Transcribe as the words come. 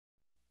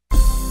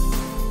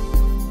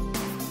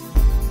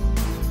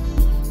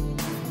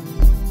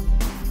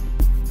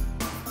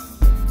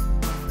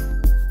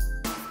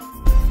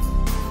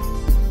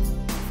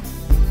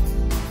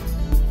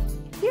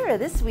are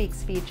this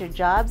week's featured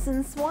jobs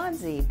in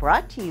Swansea,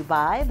 brought to you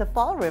by the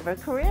Fall River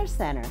Career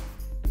Center.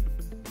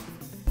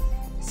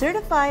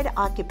 Certified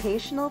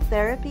Occupational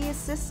Therapy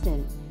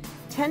Assistant,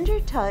 Tender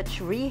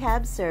Touch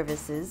Rehab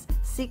Services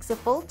seeks a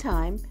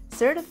full-time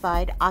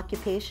certified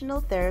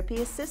occupational therapy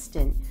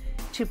assistant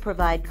to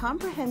provide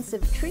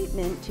comprehensive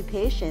treatment to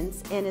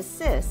patients and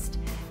assist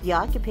the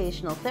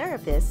occupational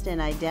therapist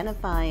in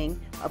identifying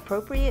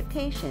appropriate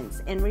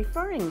patients and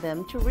referring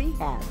them to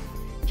rehab.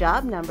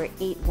 Job number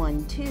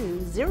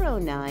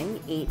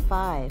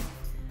 8120985.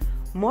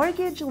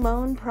 Mortgage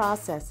Loan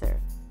Processor.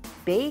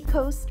 Bay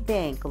Coast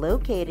Bank,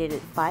 located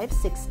at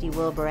 560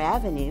 Wilbur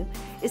Avenue,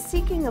 is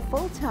seeking a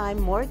full-time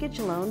mortgage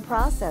loan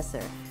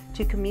processor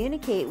to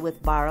communicate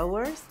with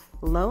borrowers,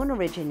 loan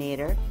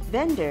originator,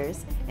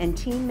 vendors, and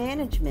team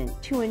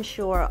management to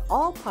ensure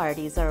all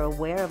parties are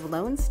aware of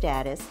loan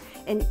status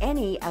and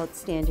any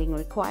outstanding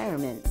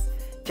requirements.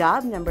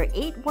 Job number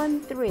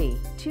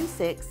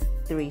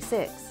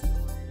 8132636.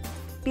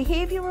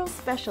 Behavioral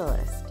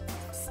Specialist.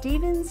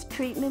 Stevens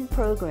Treatment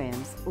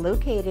Programs,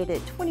 located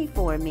at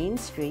 24 Main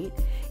Street,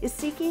 is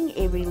seeking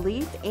a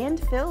relief and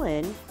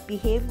fill-in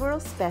behavioral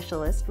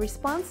specialist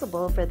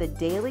responsible for the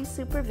daily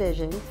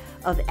supervision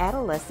of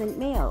adolescent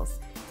males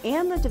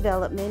and the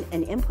development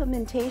and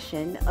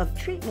implementation of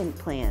treatment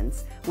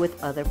plans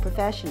with other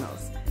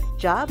professionals.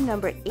 Job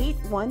number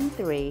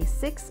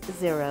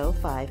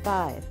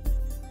 8136055.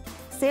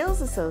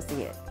 Sales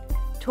Associate.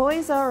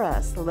 Toys R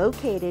Us,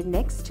 located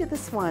next to the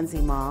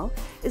Swansea Mall,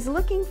 is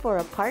looking for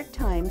a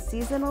part-time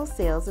seasonal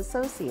sales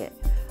associate.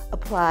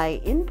 Apply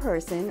in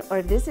person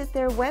or visit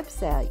their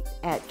website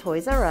at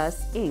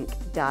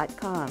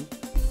toysrusinc.com.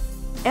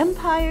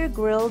 Empire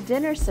Grill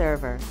Dinner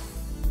Server.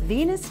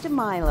 Venus de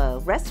Milo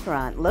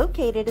restaurant,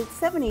 located at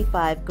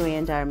 75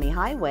 Grand Army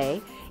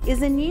Highway,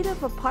 is in need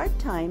of a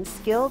part-time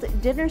skilled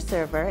dinner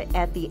server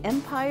at the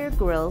Empire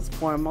Grill's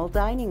formal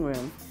dining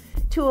room.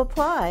 To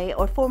apply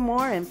or for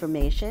more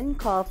information,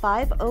 call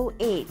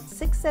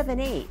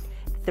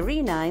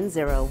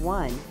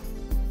 508-678-3901.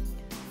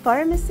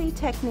 Pharmacy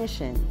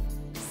Technician.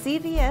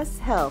 CVS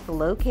Health,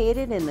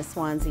 located in the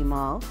Swansea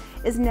Mall,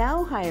 is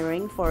now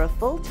hiring for a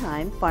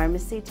full-time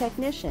pharmacy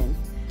technician.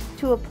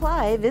 To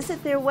apply,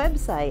 visit their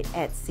website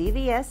at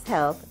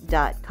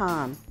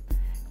cvshealth.com.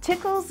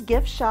 Tickles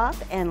Gift Shop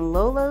and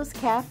Lolo's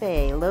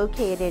Cafe,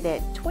 located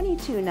at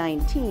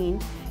 2219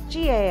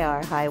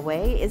 GAR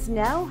Highway, is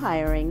now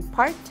hiring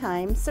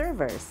part-time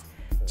servers,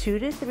 2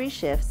 to 3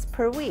 shifts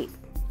per week.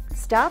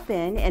 Stop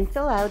in and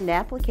fill out an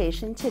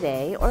application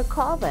today or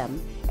call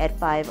them at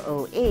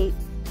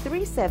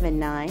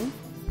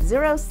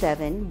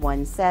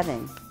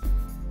 508-379-0717.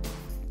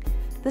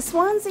 The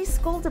Swansea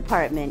School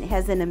Department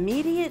has an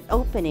immediate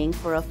opening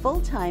for a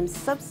full-time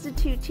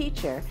substitute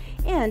teacher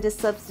and a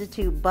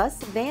substitute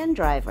bus van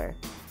driver.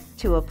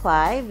 To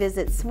apply,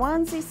 visit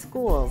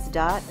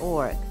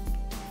swanseaschools.org.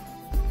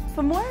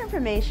 For more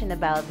information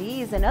about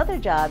these and other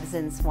jobs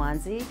in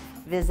Swansea,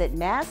 visit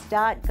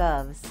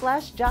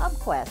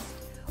mass.gov/jobquest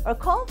or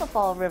call the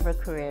Fall River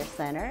Career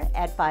Center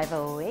at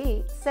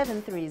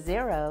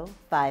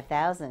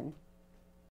 508-730-5000.